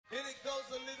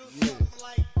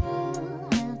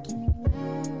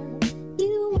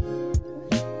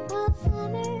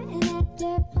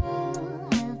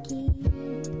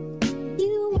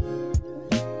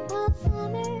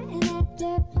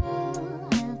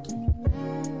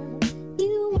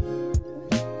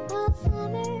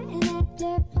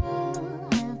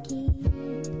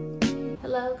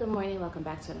morning, welcome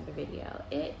back to another video.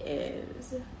 It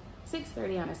is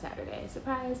 6:30 on a Saturday.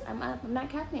 Surprise, I'm up. I'm not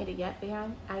caffeinated yet, but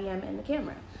I am in the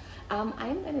camera. I'm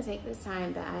going to take this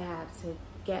time that I have to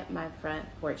get my front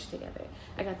porch together.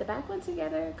 I got the back one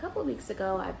together a couple weeks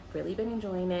ago. I've really been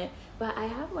enjoying it, but I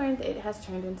have learned that it has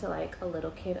turned into like a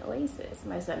little kid oasis.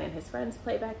 My son and his friends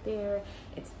play back there.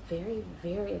 It's very,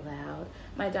 very loud.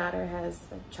 My daughter has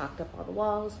like chalked up all the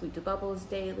walls. We do bubbles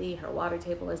daily. Her water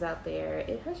table is out there.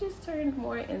 It has just turned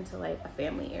more into like a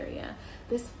family area.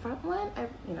 This front one,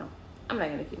 I'm not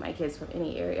gonna keep my kids from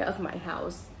any area of my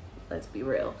house. Let's be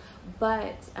real.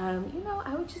 But,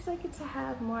 I would just like it to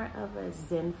have more of a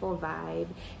zenful vibe,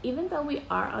 even though we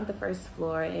are on the first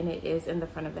floor and it is in the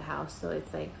front of the house. So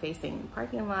it's like facing the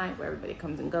parking lot where everybody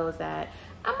comes and goes at.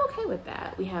 I'm okay with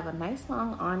that. We have a nice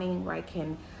long awning where I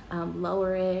can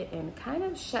lower it and kind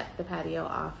of shut the patio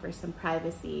off for some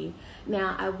privacy.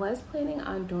 Now, I was planning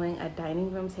on doing a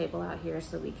dining room table out here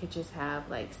so we could just have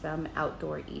like some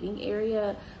outdoor eating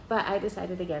area, but I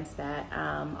decided against that.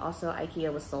 Also,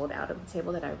 IKEA was sold out of the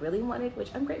table that I really wanted,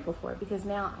 which I'm grateful for because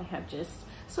now I have just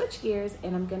switched gears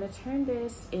and I'm gonna turn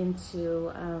this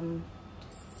into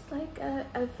just like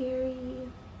a very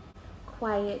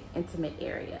quiet, intimate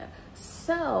area.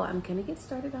 So I'm gonna get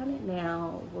started on it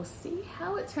now. We'll see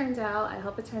how it turns out. I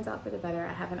hope it turns out for the better.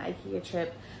 I have an IKEA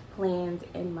trip planned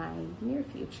in my near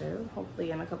future,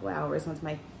 hopefully in a couple hours once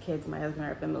my kids and my husband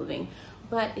are up and moving.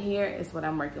 But here is what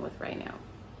I'm working with right now.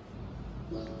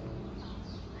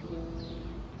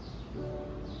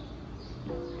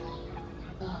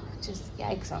 Oh, just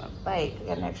yikes on a bike. I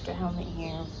got an extra helmet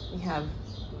here. We have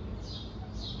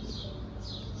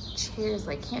chairs,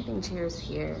 like camping chairs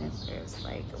here. There's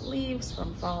like leaves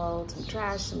from fall, some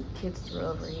trash some kids threw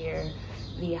over here.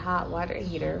 The hot water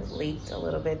heater leaked a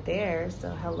little bit there,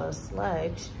 so hello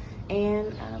sludge.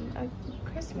 And a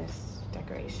Christmas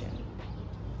decoration.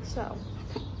 So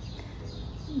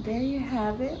there you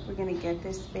have it. We're gonna get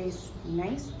this space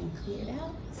nice and cleared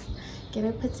out, get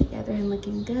it put together and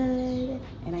looking good,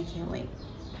 and I can't wait.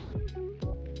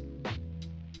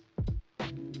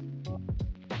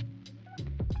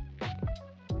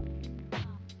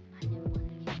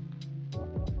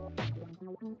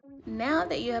 Now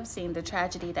that you have seen the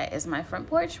tragedy that is my front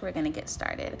porch, we're gonna get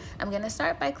started. I'm gonna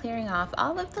start by clearing off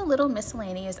all of the little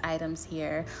miscellaneous items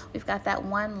here. We've got that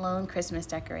one lone Christmas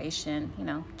decoration,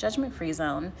 judgment-free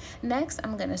zone. Next,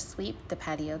 I'm gonna sweep the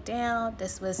patio down.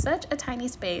 This was such a tiny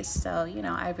space, so,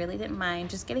 I really didn't mind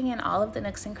just getting in all of the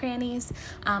nooks and crannies.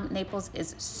 Naples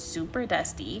is super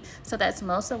dusty, so that's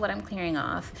most of what I'm clearing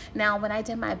off. Now, when I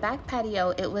did my back patio,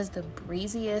 it was the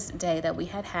breeziest day that we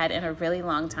had had in a really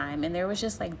long time, and there was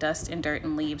just like dust and dirt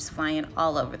and leaves flying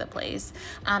all over the place.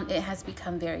 It has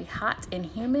become very hot and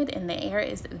humid and the air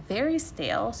is very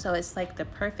stale, so it's like the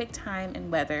perfect time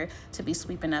and weather to be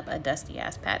sweeping up a dusty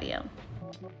ass patio.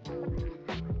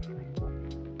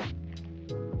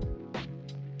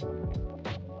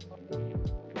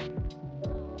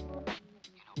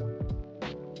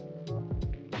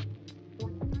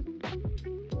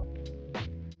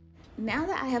 Now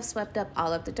that I have swept up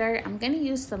all of the dirt, I'm going to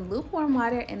use some lukewarm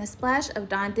water and a splash of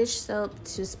Dawn dish soap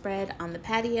to spread on the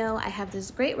patio. I have this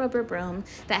great rubber broom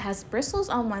that has bristles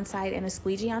on one side and a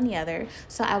squeegee on the other,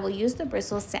 so I will use the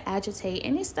bristles to agitate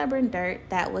any stubborn dirt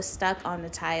that was stuck on the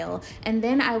tile, and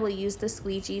then I will use the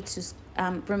squeegee to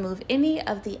remove any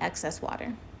of the excess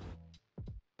water.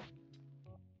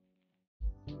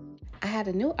 I had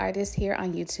a new artist here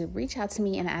on YouTube reach out to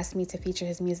me and ask me to feature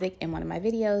his music in one of my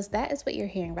videos. That is what you're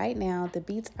hearing right now. The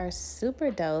beats are super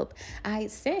dope. I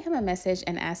sent him a message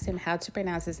and asked him how to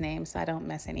pronounce his name so I don't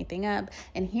mess anything up.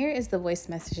 And here is the voice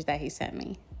message that he sent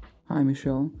me. Hi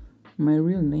Michelle, my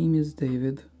real name is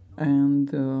David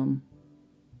and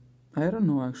I don't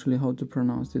know actually how to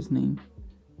pronounce this name.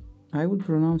 I would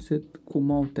pronounce it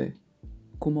Kumotte,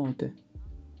 Kumotte.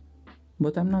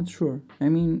 But I'm not sure. I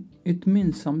mean, it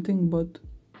means something, but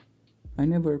I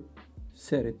never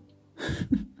said it.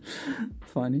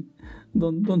 Funny.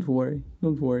 Don't worry.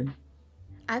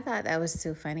 I thought that was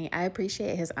too funny. I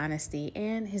appreciate his honesty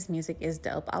and his music is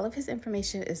dope. All of his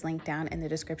information is linked down in the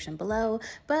description below.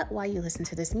 But while you listen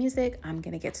to this music, I'm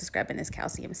gonna get to scrubbing this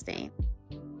calcium stain.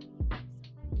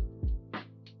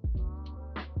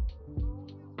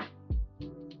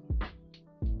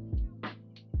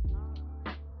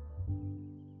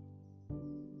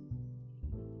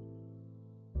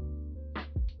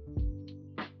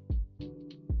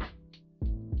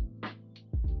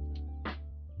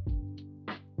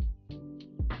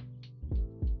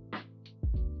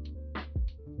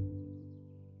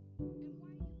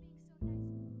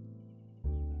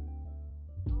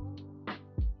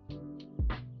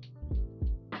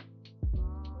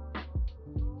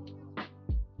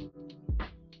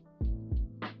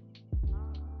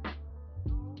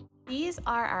 These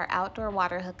are our outdoor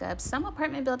water hookups. Some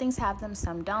apartment buildings have them,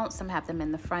 some don't. Some have them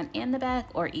in the front and the back,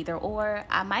 or either or.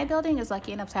 My building is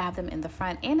lucky enough to have them in the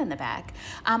front and in the back.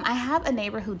 I have a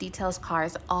neighbor who details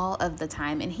cars all of the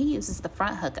time, and he uses the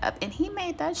front hookup, and he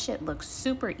made that shit look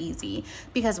super easy,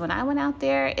 because when I went out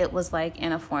there, it was like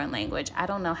in a foreign language. I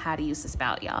don't know how to use the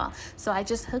spout, y'all. So I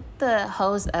just hooked the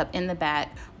hose up in the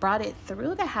back, brought it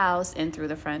through the house and through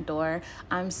the front door.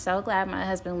 I'm so glad my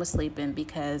husband was sleeping,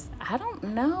 because I don't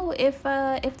know if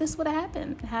this would have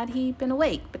happened had he been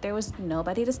awake, but there was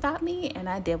nobody to stop me, and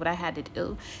I did what I had to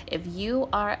do. If you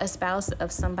are a spouse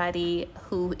of somebody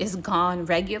who is gone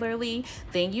regularly,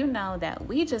 then you know that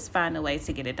we just find a way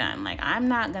to get it done. Like, I'm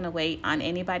not gonna wait on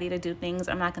anybody to do things.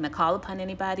 I'm not gonna call upon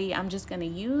anybody. I'm just gonna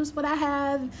use what I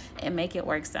have and make it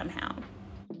work somehow.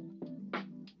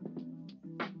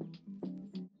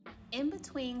 In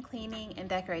between cleaning and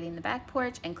decorating the back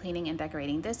porch and cleaning and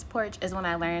decorating this porch is when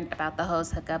I learned about the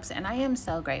hose hookups, and I am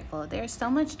so grateful. There's so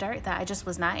much dirt that I just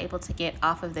was not able to get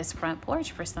off of this front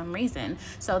porch for some reason,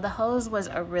 so the hose was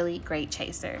a really great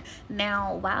chaser.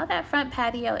 Now, while that front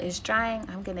patio is drying,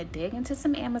 I'm gonna dig into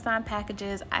some Amazon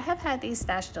packages. I have had these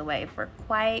stashed away for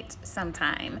quite some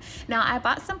time. Now, I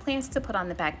bought some plants to put on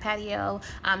the back patio.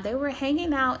 They were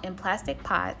hanging out in plastic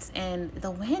pots, and the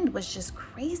wind was just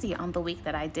crazy on the week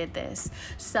that I did this.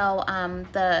 So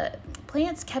the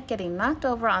plants kept getting knocked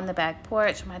over on the back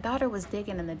porch. My daughter was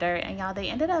digging in the dirt, and y'all, they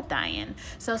ended up dying.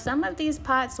 So some of these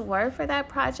pots were for that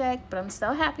project, but I'm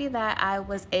so happy that I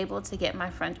was able to get my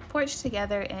front porch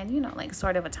together in, you know, like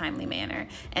sort of a timely manner.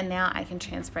 And now I can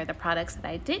transfer the products that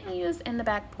I didn't use in the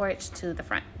back porch to the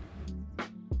front.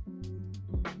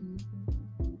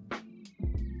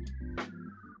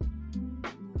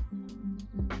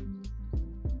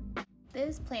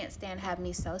 This plant stand had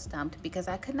me so stumped because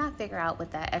I could not figure out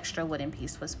what that extra wooden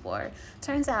piece was for.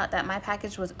 Turns out that my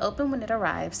package was open when it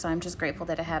arrived, so I'm just grateful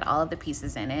that it had all of the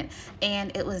pieces in it,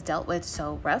 and it was dealt with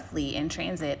so roughly in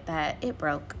transit that it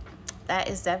broke. That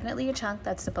is definitely a chunk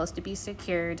that's supposed to be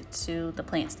secured to the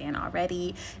plant stand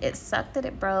already. It sucked that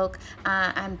it broke.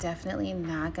 I'm definitely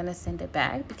not gonna send it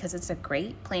back because it's a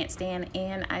great plant stand,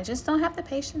 and I just don't have the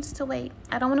patience to wait.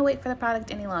 I don't wanna wait for the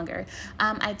product any longer.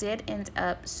 I did end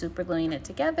up super gluing it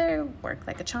together, worked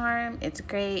like a charm. It's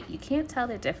great, you can't tell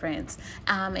the difference.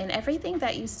 And everything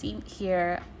that you see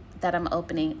here that I'm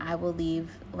opening, I will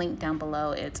leave linked down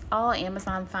below. It's all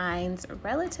Amazon finds,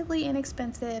 relatively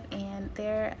inexpensive, and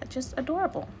they're just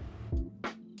adorable.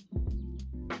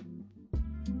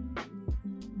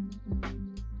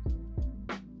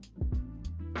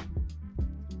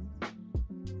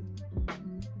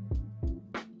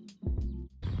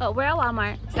 But we're at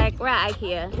Walmart. It's like we're at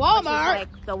IKEA. Walmart? Which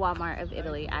is like the Walmart of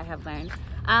Italy, I have learned.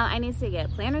 I need to get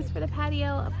planters for the patio,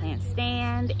 a plant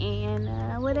stand,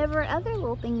 and whatever other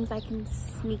little things I can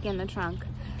sneak in the trunk.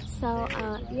 So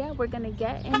yeah, we're gonna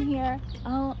get in here.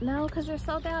 Oh no, because they're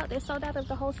sold out. They're sold out of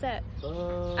the whole set.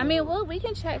 I mean, well, we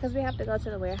can check because we have to go to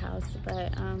the warehouse,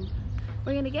 but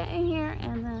we're gonna get in here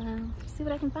and see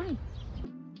what I can find.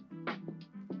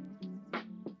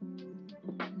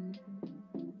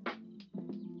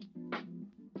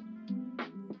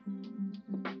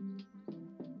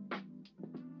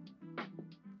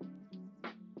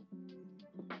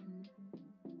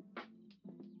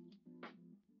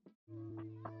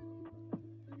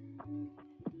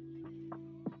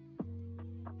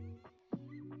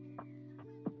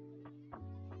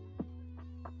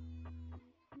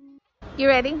 You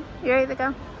ready? You ready to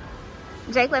go?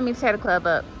 Jake let me tear the club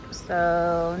up.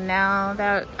 So now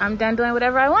that I'm done doing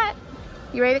whatever I want,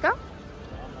 you ready to go?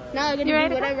 No, I'm gonna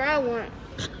do whatever I want.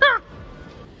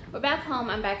 We're back home.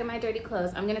 I'm back in my dirty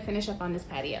clothes. I'm gonna finish up on this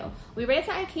patio. We ran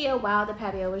to IKEA while the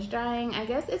patio was drying. I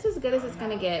guess it's as good as it's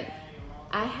gonna get.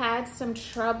 I had some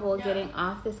trouble getting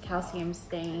off this calcium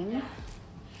stain.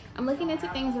 I'm looking into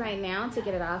things right now to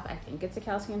get it off. I think it's a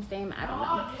calcium stain, I don't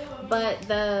know. But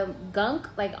the gunk,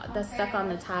 like that's stuck on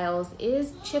the tiles,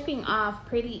 is chipping off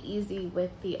pretty easy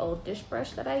with the old dish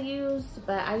brush that I used.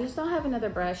 But I just don't have another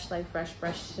brush, like fresh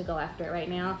brush, to go after it right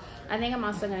now. I think I'm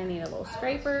also gonna need a little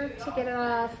scraper to get it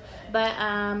off. But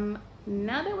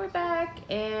now that we're back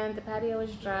and the patio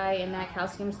is dry and that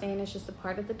calcium stain is just a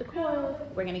part of the decor,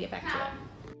 we're gonna get back to it.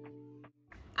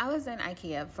 I was in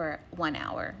IKEA for 1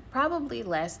 hour, probably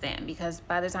less than, because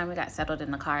by the time we got settled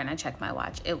in the car and I checked my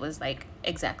watch, it was like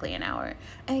exactly an hour.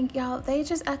 And y'all, they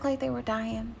just act like they were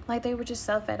dying. Like they were just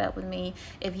so fed up with me.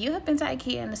 If you have been to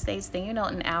IKEA in the States, then you know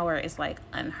an hour is like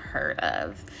unheard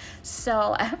of.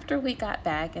 So after we got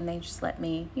back and they just let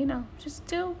me, you know, just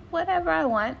do whatever I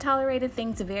want, tolerated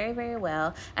things very, very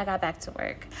well, I got back to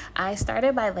work. I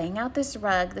started by laying out this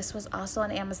rug. This was also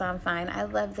an Amazon find. I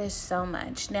love this so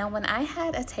much. Now, when I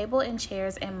had a table and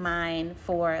chairs in mind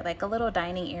for like a little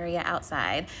dining area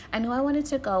outside, I knew I wanted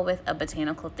to go with a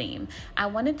botanical theme. I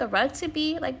wanted the rug to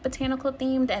be like botanical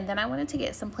themed, and then I wanted to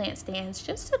get some plant stands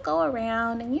just to go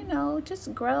around and, you know,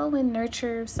 just grow and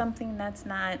nurture something that's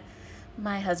not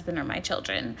my husband or my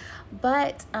children.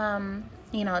 But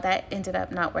you know, that ended up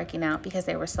not working out because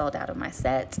they were sold out of my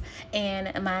set,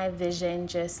 and my vision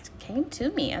just came to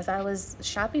me as I was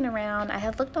shopping around. I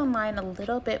had looked online a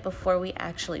little bit before we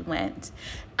actually went,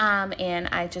 and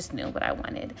I just knew what I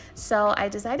wanted. So I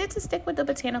decided to stick with the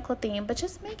botanical theme, but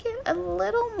just make it a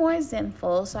little more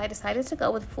zenful. So I decided to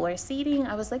go with floor seating.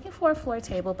 I was looking for a floor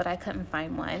table, but I couldn't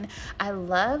find one. I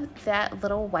love that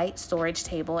little white storage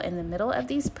table in the middle of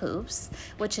these poofs,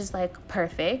 which is like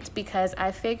perfect because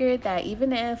I figured that even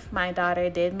if my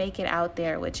daughter did make it out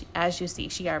there, which as you see,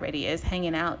 she already is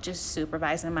hanging out, just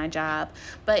supervising my job.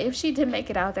 But if she did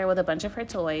make it out there with a bunch of her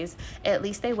toys, at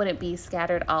least they wouldn't be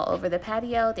scattered all over the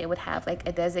patio. They would have like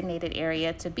a designated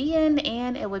area to be in,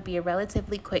 and it would be a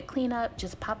relatively quick cleanup.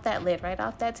 Just pop that lid right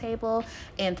off that table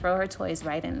and throw her toys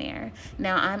right in there.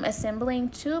 Now I'm assembling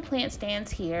 2 plant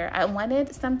stands here. I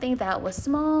wanted something that was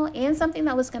small and something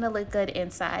that was going to look good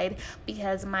inside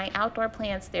because my outdoor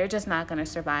plants, they're just not going to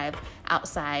survive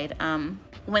outside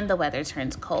when the weather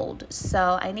turns cold.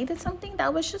 So I needed something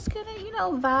that was just gonna, you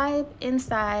know, vibe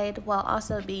inside while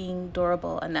also being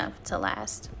durable enough to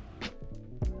last.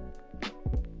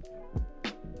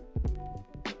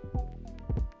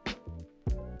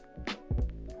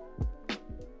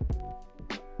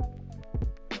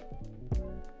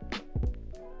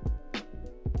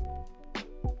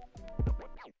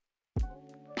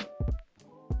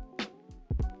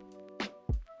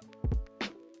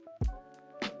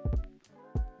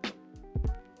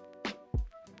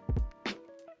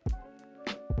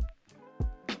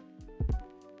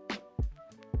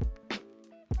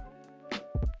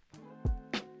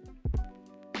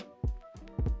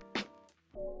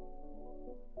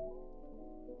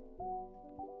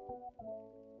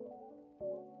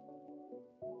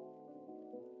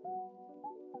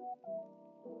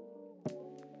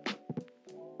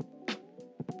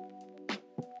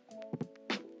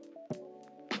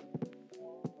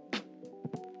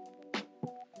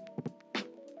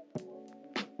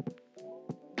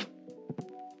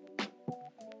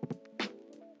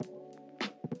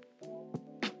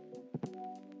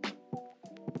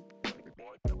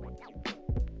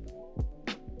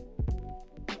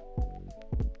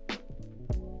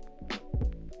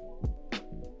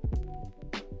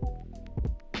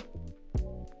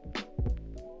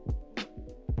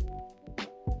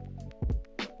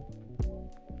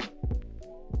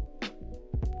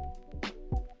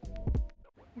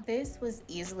 This was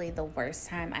easily the worst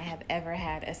time I have ever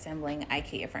had assembling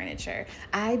IKEA furniture.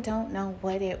 I don't know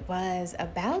what it was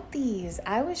about these.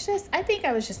 I think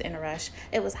I was just in a rush.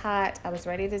 It was hot. I was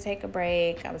ready to take a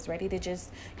break. I was ready to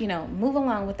just, you know, move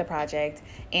along with the project.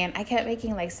 And I kept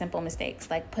making like simple mistakes,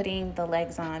 like putting the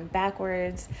legs on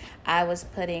backwards. I was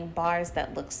putting bars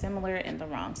that looked similar in the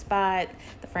wrong spot.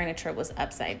 The furniture was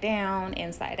upside down,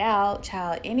 inside out.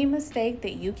 Child, any mistake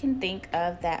that you can think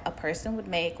of that a person would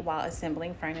make while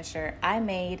assembling furniture, I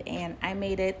made, and I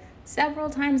made it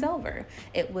several times over.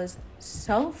 It was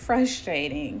so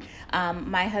frustrating.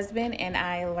 My husband and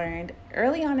I learned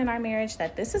early on in our marriage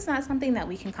that this is not something that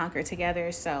we can conquer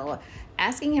together. So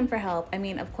asking him for help, I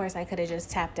mean, of course I could have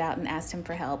just tapped out and asked him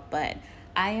for help, but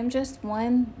I am just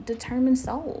one determined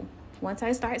soul. Once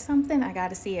I start something, I got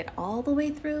to see it all the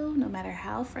way through, no matter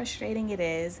how frustrating it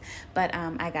is. But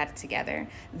I got it together.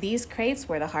 These crates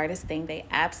were the hardest thing. They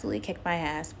absolutely kicked my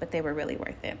ass, but they were really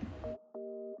worth it.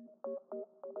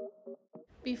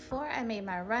 Before I made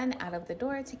my run out of the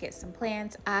door to get some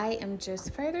plants, I am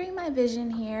just furthering my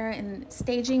vision here and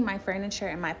staging my furniture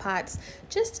and my pots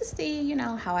just to see, you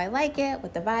know, how I like it,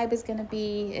 what the vibe is going to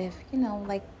be, if, you know,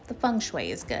 like the feng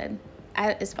shui is good.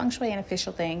 Is feng shui an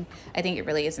official thing? I think it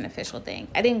really is an official thing.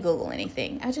 I didn't Google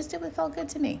anything. I just did what felt good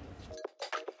to me.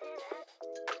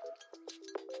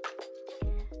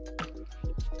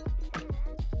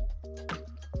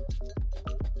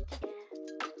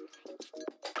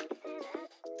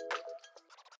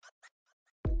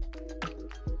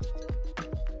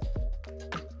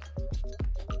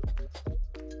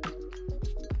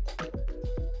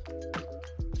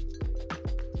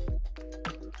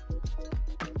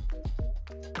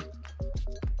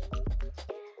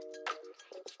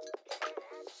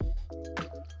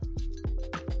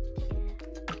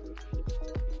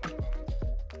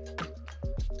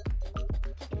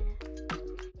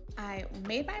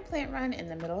 made my plant run in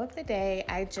the middle of the day.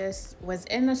 I just was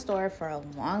in the store for a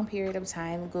long period of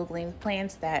time Googling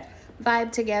plants that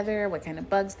vibe together, what kind of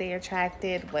bugs they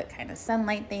attracted, what kind of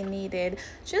sunlight they needed,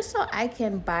 just so I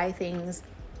can buy things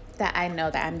that I know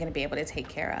that I'm going to be able to take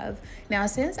care of. Now,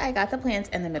 since I got the plants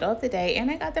in the middle of the day and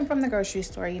I got them from the grocery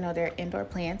store, you know, they're indoor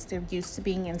plants, they're used to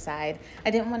being inside, I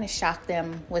didn't want to shock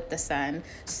them with the sun.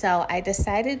 So I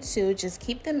decided to just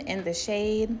keep them in the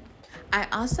shade. I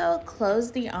also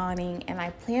close the awning and I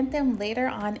plant them later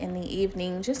on in the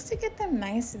evening just to get them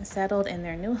nice and settled in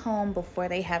their new home before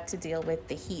they have to deal with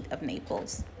the heat of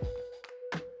Naples.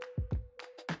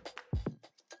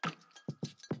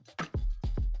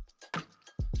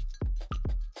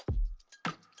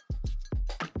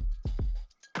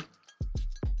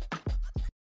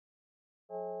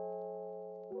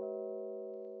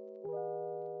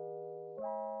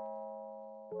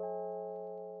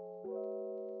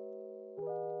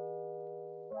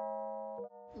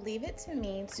 Leave it to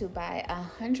me to buy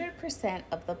 100%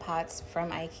 of the pots from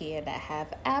IKEA that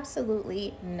have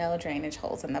absolutely no drainage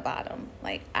holes in the bottom.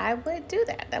 Like, I would do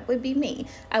that. That would be me.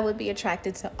 I would be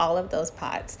attracted to all of those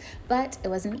pots. But it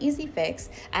was an easy fix.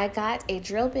 I got a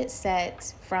drill bit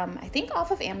set from, I think,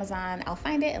 off of Amazon. I'll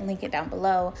find it and link it down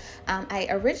below. I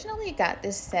originally got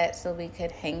this set so we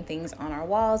could hang things on our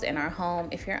walls in our home.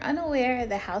 If you're unaware,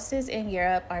 the houses in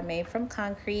Europe are made from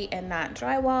concrete and not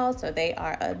drywall, so they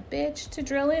are a bitch to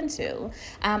drill into.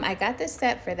 I got this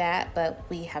set for that, but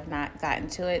we have not gotten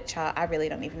to it. Child, I really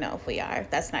don't even know if we are.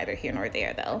 That's neither here nor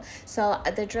there though. So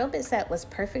the drill bit set was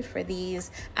perfect for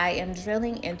these. I am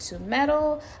drilling into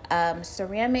metal,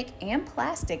 ceramic, and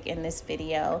plastic in this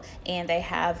video, and I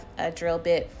have a drill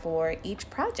bit for each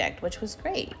project, which was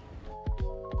great.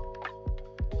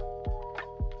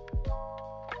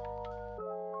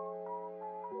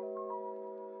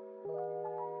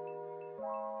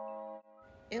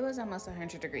 It was almost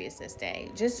 100 degrees this day.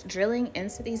 Just drilling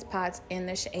into these pots in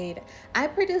the shade, I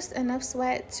produced enough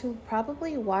sweat to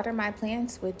probably water my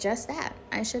plants with just that.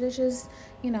 I should have just,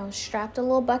 you know, strapped a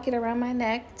little bucket around my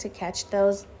neck to catch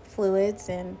those fluids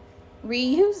and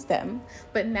reuse them.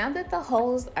 But now that the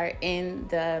holes are in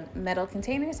the metal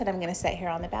containers that I'm going to set here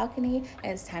on the balcony,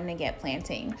 it's time to get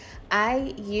planting.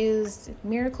 I used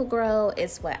Miracle Grow.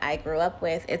 It's what I grew up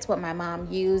with. It's what my mom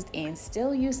used and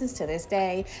still uses to this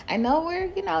day. I know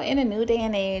we're, you know, in a new day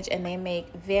and age, and they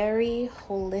make very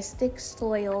holistic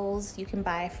soils you can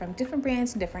buy from different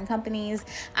brands and different companies.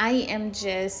 I am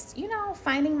just, you know,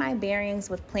 finding my bearings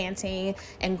with planting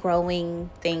and growing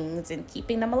things and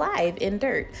keeping them alive in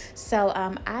dirt. So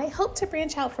I hope to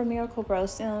branch out from Miracle Grow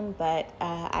soon, but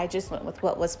I just went with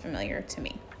what was familiar to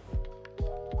me.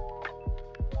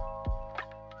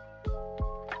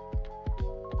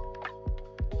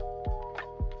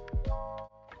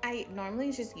 I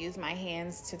normally just use my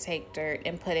hands to take dirt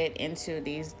and put it into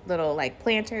these little like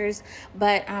planters,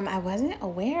 but I wasn't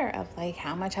aware of like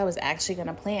how much I was actually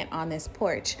gonna plant on this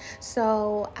porch.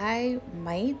 So I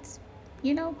might,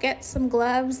 you know, get some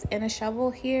gloves and a shovel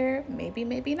here. Maybe,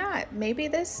 maybe not. Maybe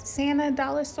this Santa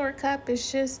dollar store cup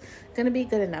is just gonna be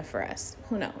good enough for us.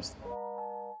 Who knows?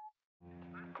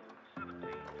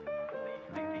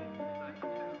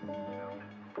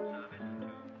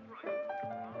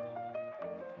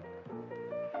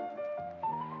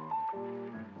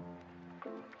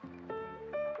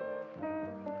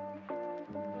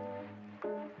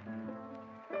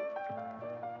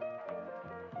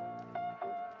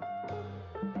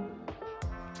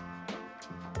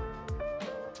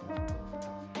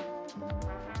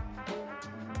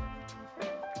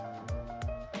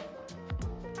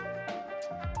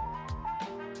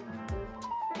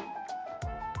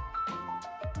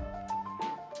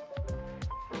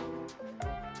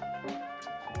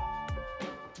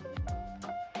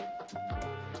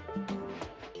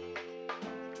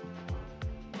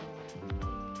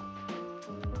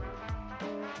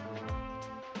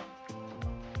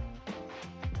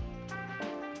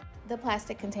 The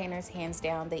plastic containers, hands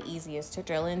down, the easiest to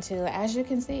drill into. As you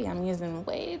can see, I'm using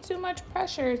way too much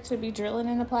pressure to be drilling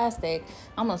into plastic.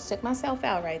 Almost took myself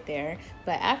out right there.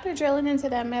 But after drilling into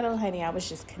that metal, honey, I was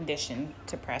just conditioned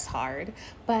to press hard.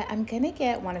 But I'm gonna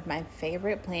get one of my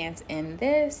favorite plants in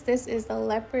this. This is the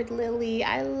leopard lily.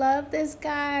 I love this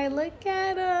guy. Look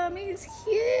at him, he's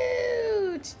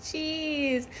huge.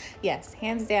 Jeez. Yes,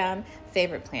 hands down,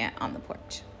 favorite plant on the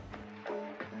porch.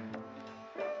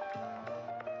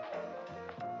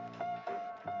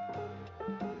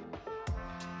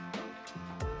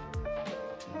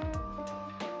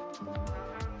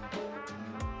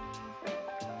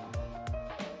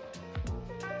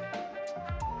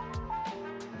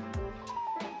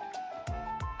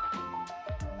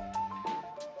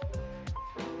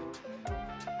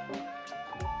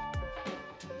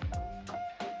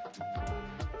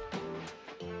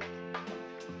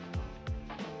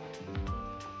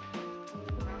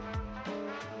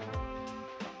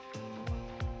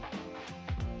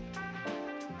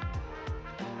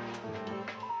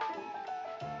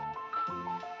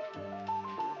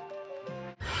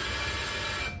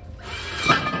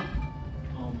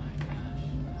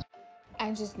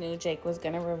 I just knew Jake was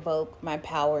gonna revoke my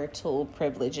power tool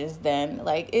privileges then.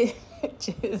 Like, it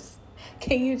just,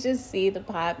 can you just see the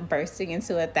pot bursting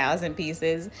into 1,000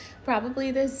 pieces? Probably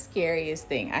the scariest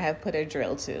thing I have put a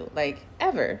drill to, like,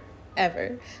 ever.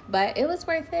 But it was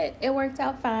worth it. It worked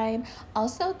out fine.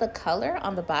 Also, the color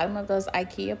on the bottom of those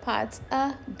IKEA pots,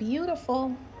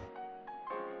 beautiful.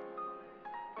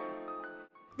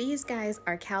 These guys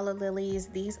are calla lilies.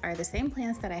 These are the same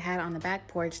plants that I had on the back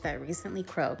porch that recently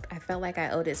croaked. I felt like I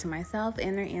owed it to myself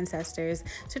and their ancestors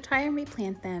to try and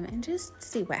replant them and just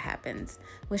see what happens.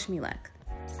 Wish me luck.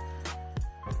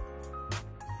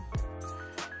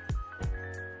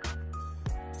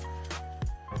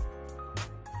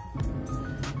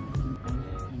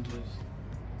 And just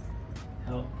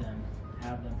help them,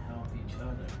 have them help each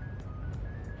other.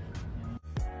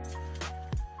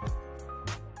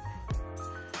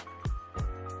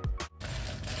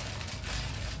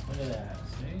 Look at that,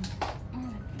 see?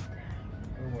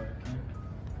 We're working.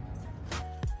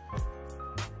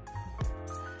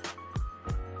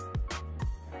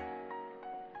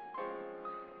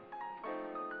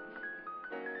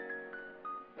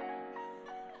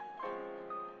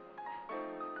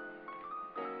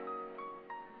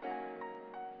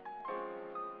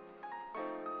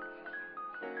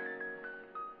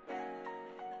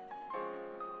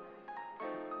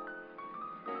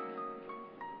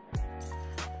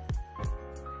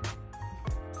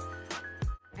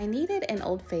 I needed an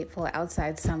Old Faithful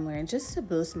outside somewhere just to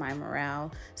boost my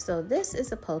morale. So this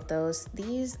is a pothos.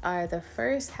 These are the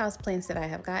first houseplants that I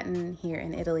have gotten here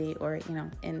in Italy, or, you know,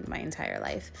 in my entire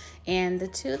life. And the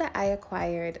two that I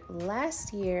acquired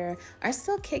last year are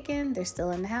still kicking. They're still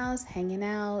in the house, hanging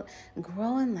out,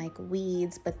 growing like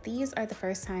weeds. But these are the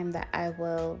first time that I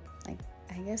will, like,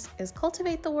 I guess is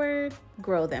cultivate the word,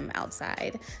 grow them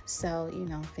outside. So, you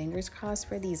know, fingers crossed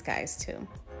for these guys too.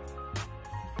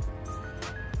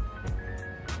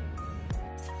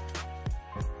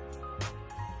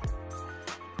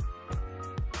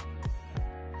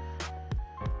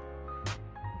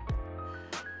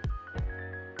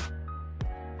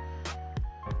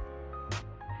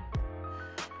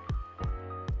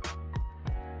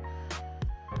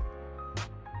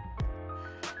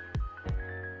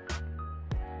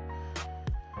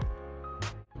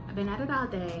 I've been at it all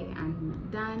day. I'm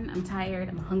done. I'm tired.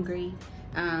 I'm hungry.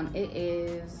 It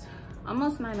is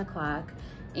almost 9 o'clock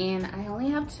and I only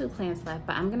have 2 plants left,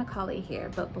 but I'm gonna call it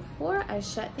here. But before I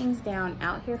shut things down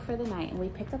out here for the night and we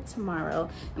pick up tomorrow,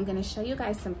 I'm gonna show you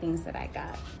guys some things that I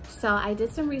got. So I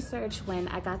did some research when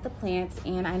I got the plants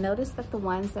and I noticed that the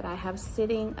ones that I have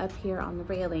sitting up here on the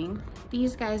railing,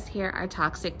 these guys here are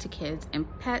toxic to kids and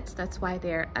pets. That's why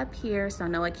they're up here, so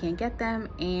Noah can't get them.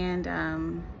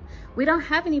 And we don't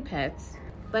have any pets,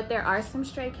 but there are some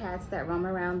stray cats that roam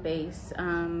around base.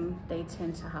 They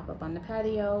tend to hop up on the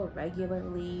patio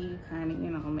regularly, kind of,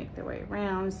 you know, make their way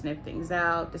around, sniff things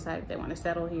out, decide if they want to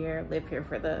settle here, live here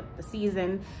for the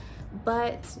season.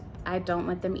 But I don't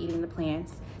want them eating the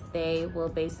plants. They will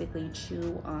basically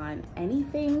chew on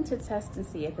anything to test and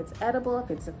see if it's edible, if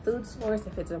it's a food source,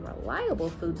 if it's a reliable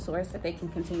food source that they can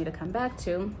continue to come back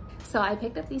to. So I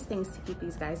picked up these things to keep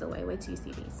these guys away. Wait till you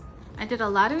see these. I did a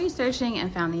lot of researching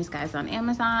and found these guys on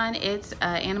Amazon. It's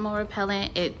animal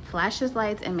repellent. It flashes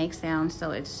lights and makes sounds,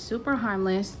 so it's super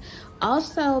harmless.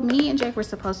 Also, me and Jake were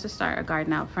supposed to start a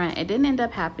garden out front. It didn't end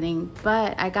up happening,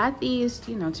 but I got these,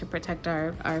 you know, to protect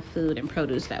our food and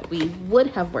produce that we would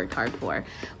have worked hard for.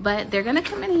 But they're gonna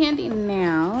come in handy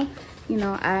now. You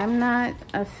know, I'm not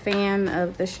a fan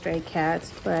of the stray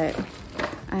cats, but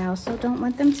I also don't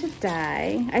want them to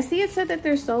die. I see it said that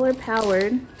they're solar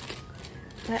powered,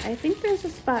 but I think there's a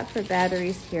spot for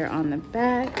batteries here on the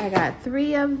back. I got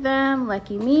 3 of them,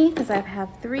 lucky me, because I have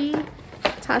 3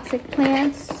 toxic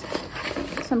plants.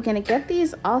 So I'm gonna get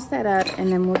these all set up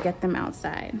and then we'll get them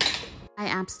outside. I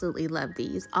absolutely love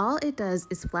these. All it does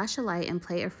is flash a light and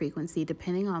play a frequency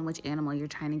depending on which animal you're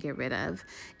trying to get rid of.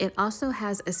 It also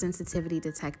has a sensitivity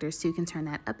detector, so you can turn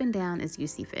that up and down as you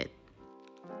see fit.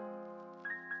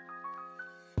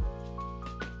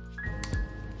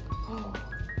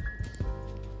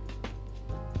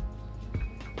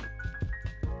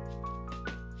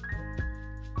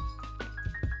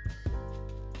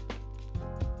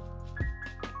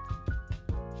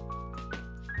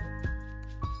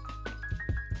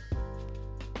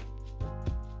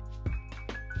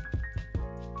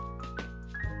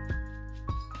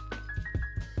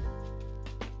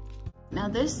 Now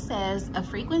this says a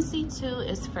frequency 2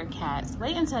 is for cats.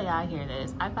 Wait until y'all hear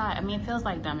this. I mean, it feels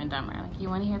like Dumb and Dumber. Like, you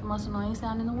wanna hear the most annoying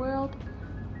sound in the world?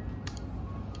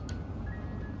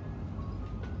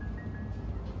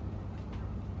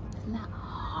 Isn't that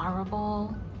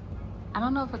horrible? I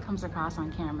don't know if it comes across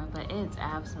on camera, but it's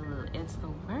it's the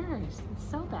worst. It's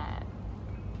so bad.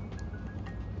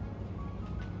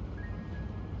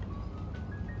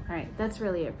 All right, that's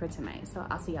really it for tonight. So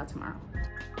I'll see y'all tomorrow.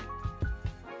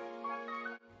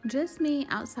 Just me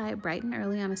outside bright and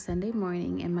early on a Sunday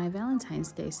morning in my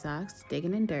Valentine's Day socks,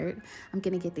 digging in dirt. I'm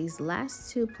gonna get these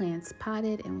last 2 plants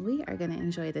potted and we are gonna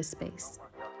enjoy this space.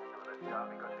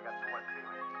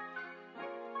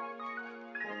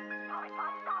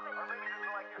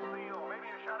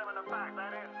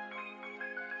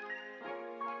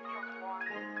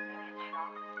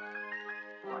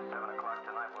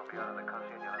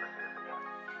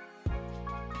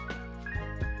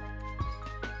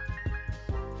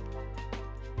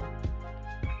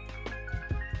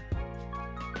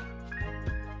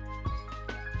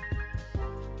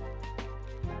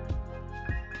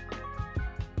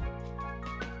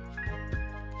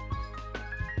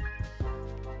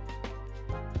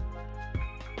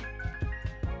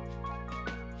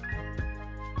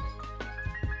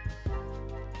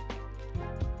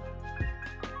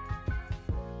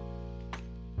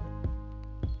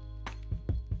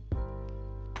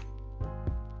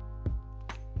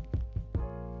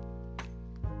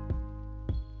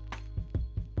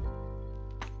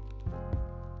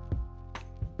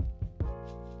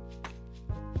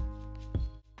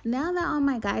 Now that all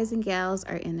my guys and gals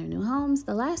are in their new homes,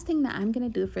 the last thing that I'm gonna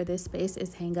do for this space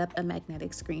is hang up a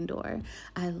magnetic screen door.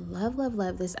 I love, love,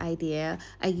 love this idea.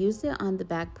 I used it on the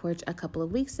back porch a couple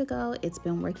of weeks ago. It's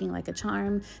been working like a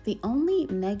charm. The only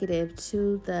negative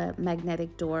to the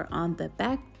magnetic door on the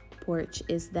back porch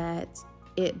is that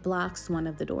it blocks one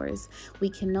of the doors. We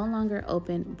can no longer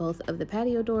open both of the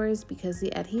patio doors because the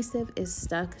adhesive is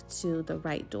stuck to the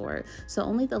right door. So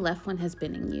only the left one has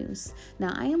been in use.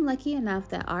 Now I am lucky enough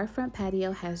that our front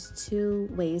patio has 2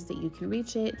 ways that you can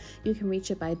reach it. You can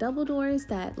reach it by double doors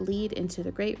that lead into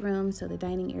the great room, so the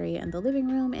dining area and the living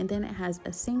room, and then it has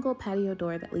a single patio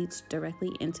door that leads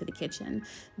directly into the kitchen.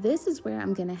 This is where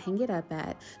I'm gonna hang it up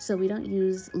at so we don't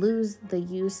lose the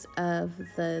use of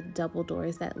the double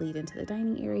doors that lead into the dining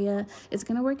area. It's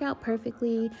gonna work out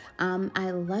perfectly.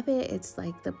 I love it. It's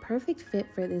like the perfect fit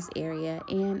for this area,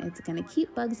 and it's gonna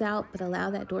keep bugs out but allow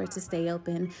that door to stay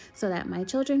open so that my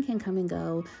children can come and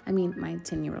go. I mean, my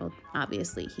 10-year-old,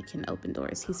 obviously he can open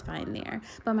doors, he's fine there,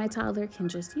 but my toddler can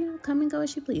just, you know, come and go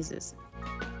as she pleases.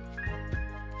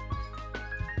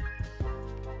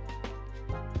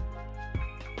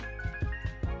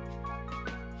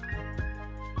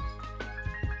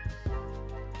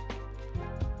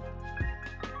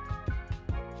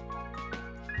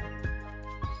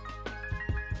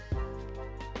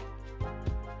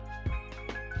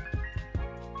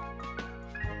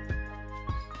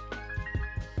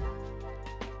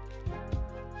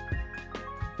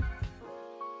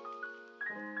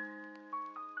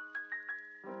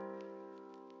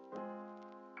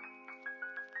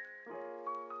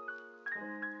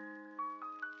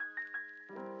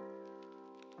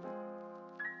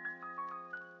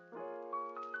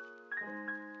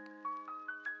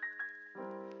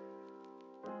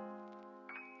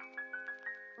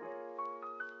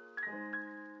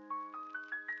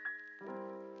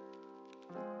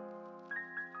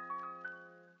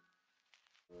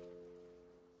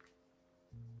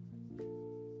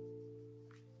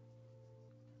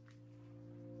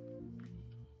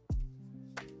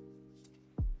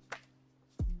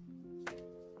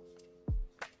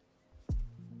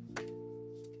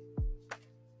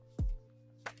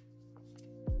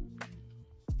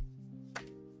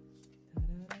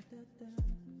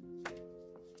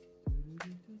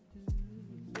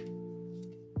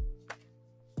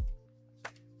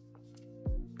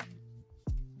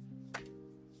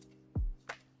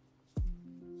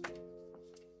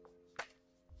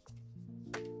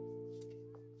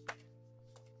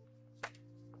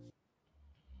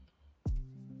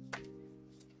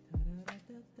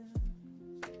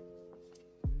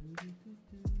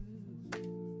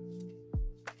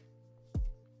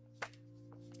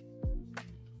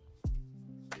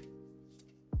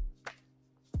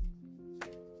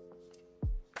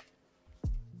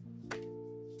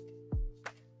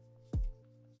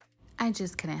 I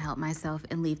just couldn't help myself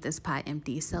and leave this pot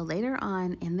empty. So later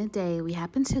on in the day, we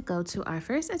happened to go to our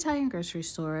first Italian grocery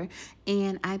store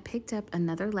and I picked up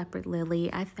another leopard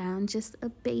lily. I found just a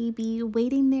baby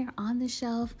waiting there on the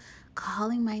shelf,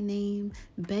 calling my name,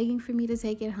 begging for me to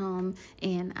take it home.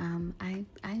 And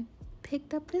I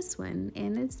picked up this one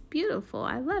and it's beautiful.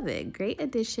 I love it. Great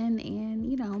addition. And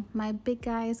you know, my big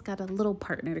guy's got a little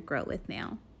partner to grow with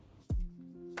now.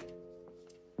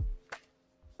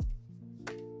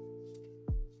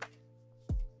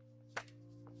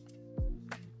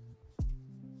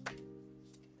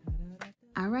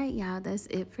 Alright, y'all, that's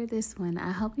it for this one.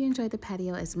 I hope you enjoyed the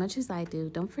patio as much as I do.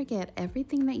 Don't forget,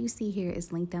 everything that you see here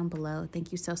is linked down below.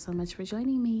 Thank you so much for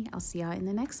joining me. I'll see y'all in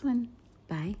the next one.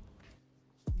 Bye.